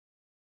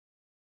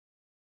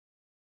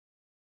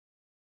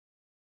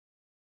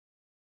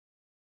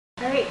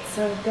Alright,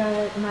 so I've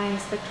got my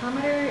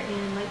spectrometer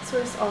and light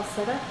source all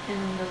set up,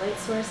 and the light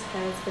source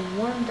has been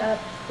warmed up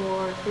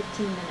for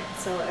 15 minutes,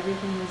 so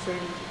everything is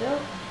ready to go.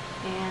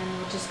 And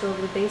we'll just go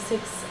over the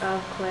basics of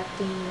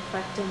collecting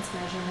reflectance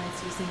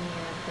measurements using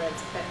Near Infrared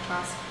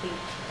Spectroscopy.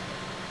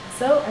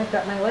 So I've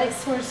got my light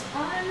source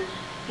on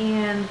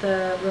and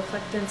the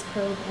reflectance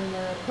probe in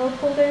the probe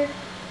holder,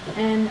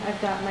 and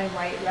I've got my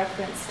white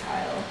reference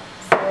tile.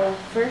 So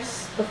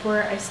first,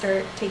 before I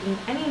start taking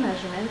any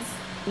measurements,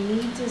 you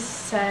need to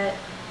set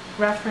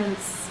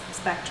reference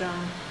spectrum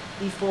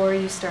before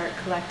you start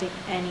collecting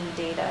any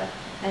data,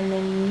 and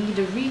then you need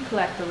to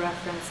recollect the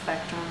reference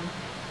spectrum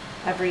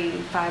every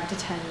 5 to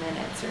 10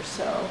 minutes or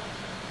so.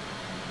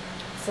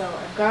 So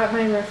I've got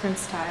my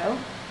reference tile,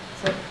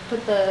 so I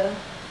put the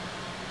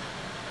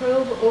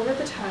probe over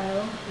the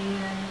tile,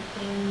 and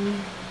in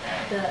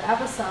the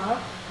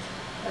AvaSoft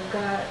I've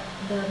got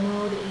the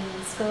mode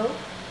in scope,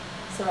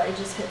 so I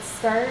just hit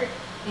start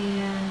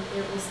and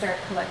it will start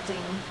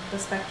collecting the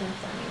spectrum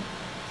for me.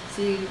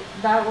 See,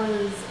 that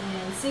was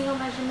in single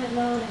measurement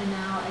mode, and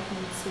now I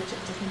can switch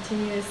it to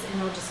continuous,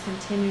 and it'll just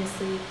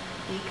continuously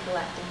be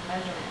collecting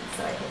measurements.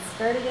 So I hit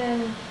start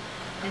again,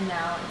 and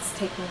now it's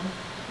taking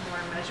more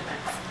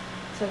measurements.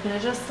 So I can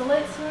adjust the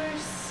light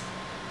source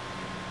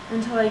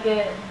until I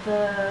get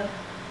the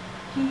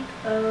peak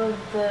of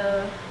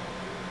the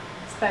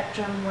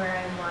spectrum where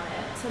I want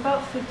it. So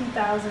about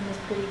 50,000 is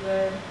pretty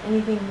good.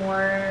 Anything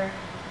more,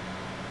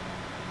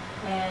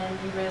 and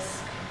you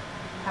risk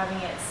having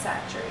it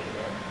saturated.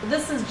 But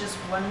this is just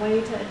one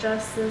way to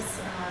adjust this.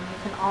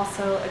 You can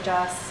also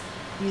adjust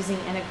using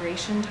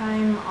integration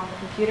time on the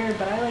computer,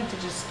 but I like to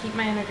just keep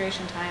my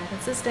integration time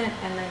consistent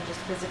and then just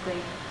physically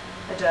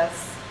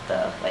adjust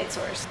the light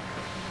source.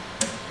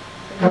 So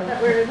I got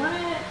that where I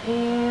want it,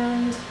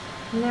 and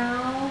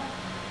now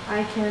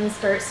I can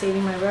start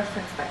saving my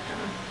reference spectrum.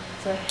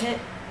 So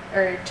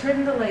I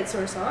turn the light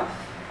source off,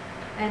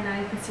 and now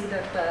you can see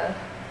that the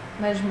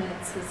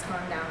measurements has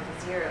gone down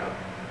to 0.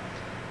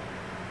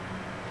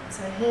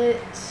 So I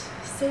hit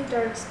save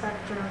dark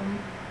spectrum,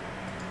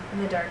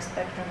 and the dark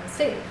spectrum is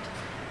saved.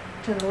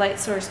 Turn the light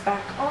source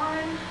back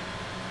on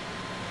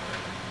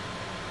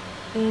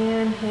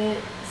and hit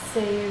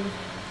save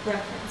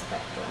reference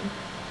spectrum.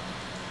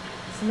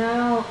 So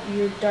now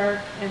your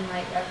dark and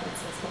light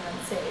references have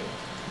been saved.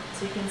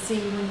 So you can see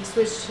when you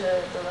switch to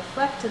the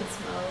reflectance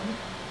mode,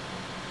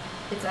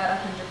 it's at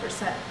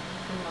 100%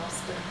 for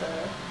most of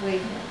the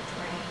wavelength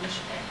range.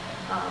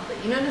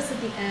 But you notice at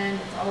the end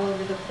it's all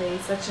over the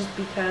place. That's just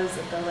because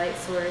of the light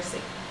source.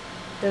 It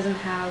doesn't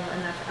have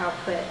enough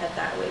output at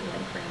that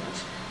wavelength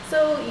range.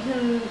 So you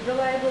can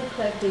reliably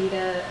collect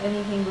data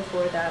anything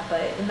before that,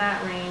 but in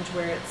that range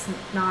where it's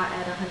not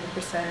at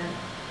 100%,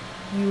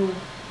 you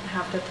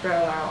have to throw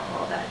out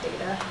all that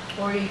data.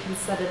 Or you can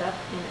set it up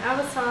in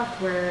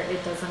AvaSoft where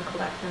it doesn't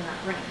collect in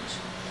that range.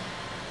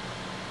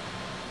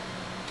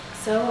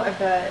 So I've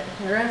got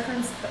my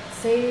reference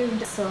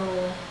saved,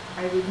 so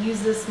I would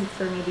use this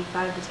for maybe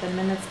 5 to 10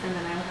 minutes, and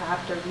then I would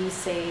have to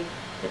resave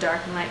the dark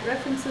and light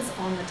references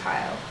on the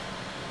tile.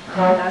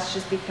 And that's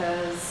just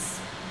because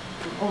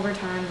over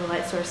time the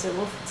light source, it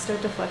will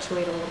start to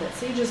fluctuate a little bit,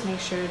 so you just make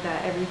sure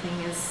that everything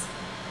is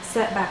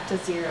set back to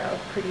 0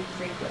 pretty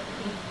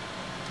frequently.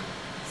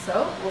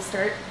 So we'll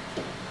start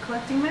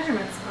collecting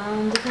measurements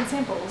on different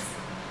samples.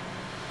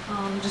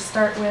 Just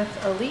start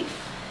with a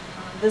leaf.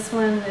 This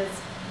one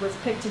was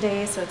picked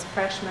today, so it's a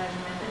fresh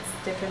measurement.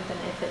 It's different than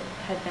if it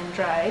had been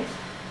dried,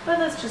 but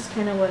that's just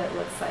kind of what it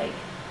looks like.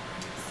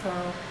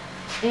 So,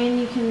 and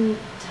you can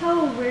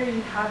tell where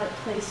you have it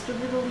placed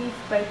over the leaf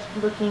by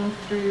looking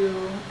through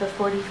the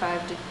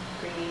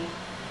 45-degree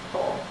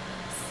hole.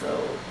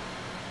 So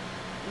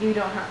you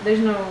don't have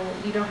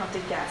to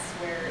guess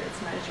where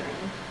it's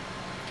measuring.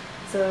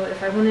 So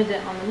if I wanted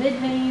it on the mid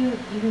vein,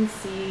 you can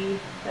see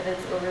that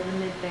it's over the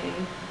mid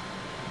vein,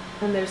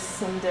 and there's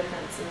some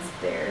differences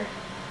there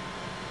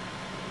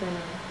than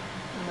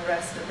in the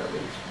rest of the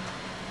leaf.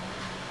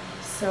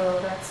 So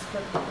that's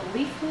what the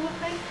leaf will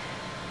look like.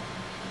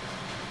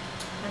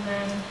 And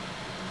then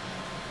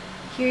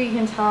here you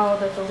can tell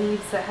that the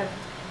leaves that have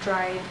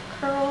dried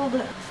curled,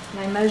 and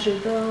I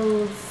measured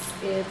those.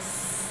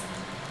 It's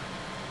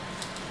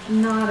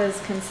not as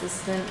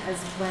consistent as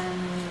when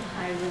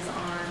I was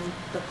on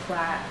the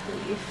flat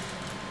leaf.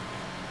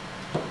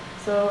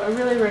 So I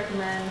really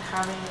recommend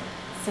having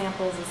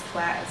samples as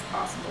flat as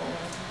possible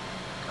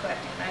when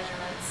collecting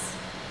measurements.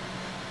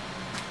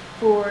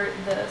 For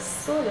the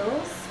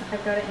soils,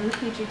 I've got it in the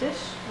petri dish,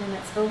 and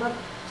it's filled up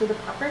to the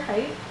proper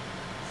height.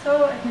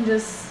 So I can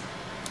just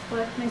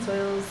collect my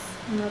soils,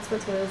 and that's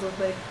what soils look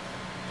like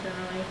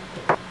generally.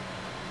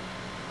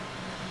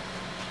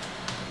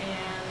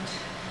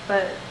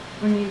 But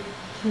when you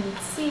can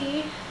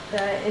see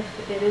that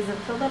if it isn't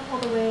filled up all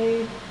the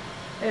way,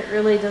 it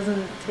really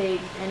doesn't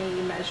take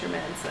any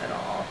measurements at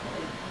all.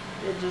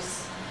 It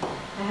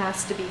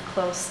has to be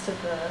close to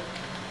the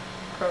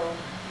probe.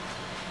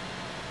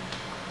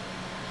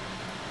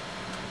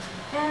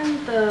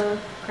 And the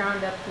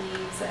ground up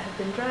leaves that have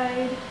been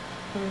dried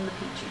in the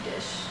petri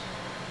dish.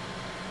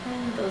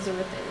 And those are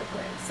what they look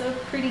like. So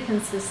pretty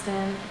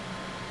consistent.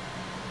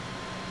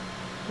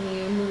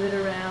 You move it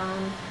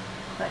around,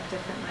 collect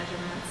different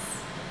measurements.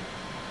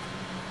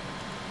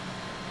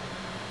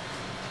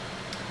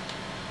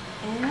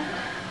 And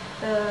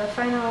the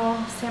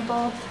final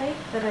sample type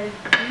that I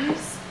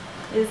use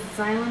is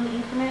xylem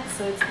increment.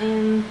 So it's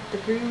in the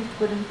grooved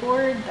wooden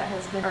board that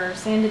has been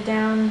sanded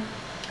down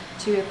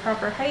to a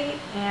proper height,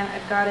 and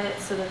I've got it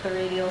so that the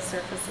radial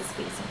surface is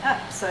facing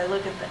up. So I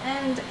look at the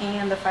end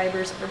and the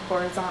fibers are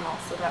horizontal,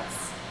 so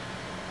that's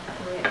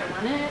the way I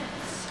want it.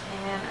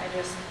 And I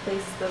just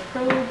place the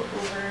probe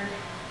over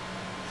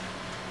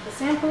the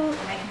sample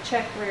and I can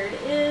check where it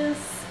is,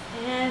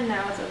 and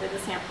now it's over the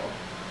sample.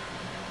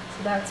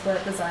 So that's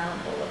what the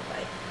xylem will look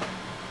like.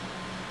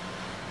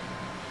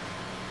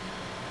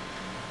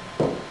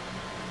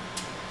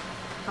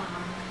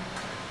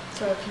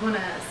 So if you want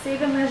to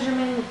save a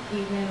measurement,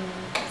 you can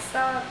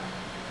stop,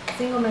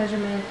 single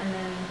measurement, and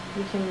then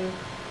you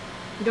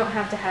don't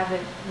have to have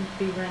it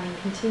be running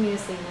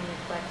continuously when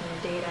you're collecting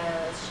the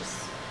data. It's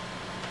just,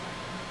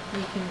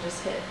 you can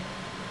just hit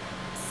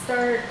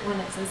start when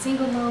it's in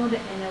single mode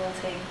and it will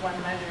take one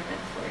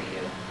measurement for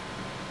you.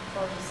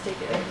 So I'll just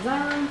take it as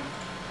xylem,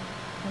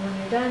 and when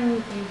you're done,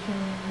 you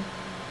can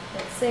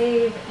hit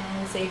save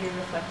and save your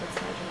reflectance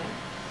measurement.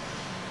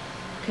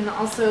 You can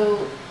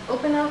also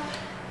open up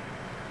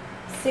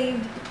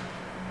saved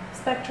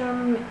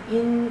spectrum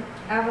in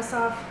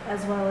AvaSoft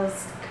as well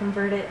as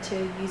convert it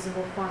to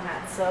usable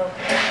format. So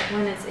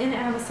when it's in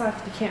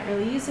AvaSoft, you can't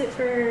really use it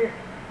for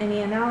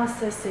any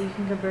analysis, so you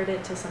can convert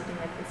it to something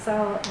like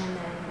Excel and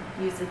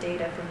then use the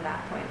data from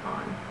that point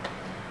on.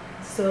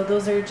 So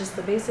those are just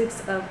the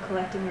basics of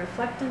collecting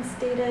reflectance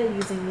data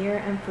using near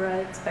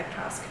infrared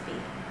spectroscopy.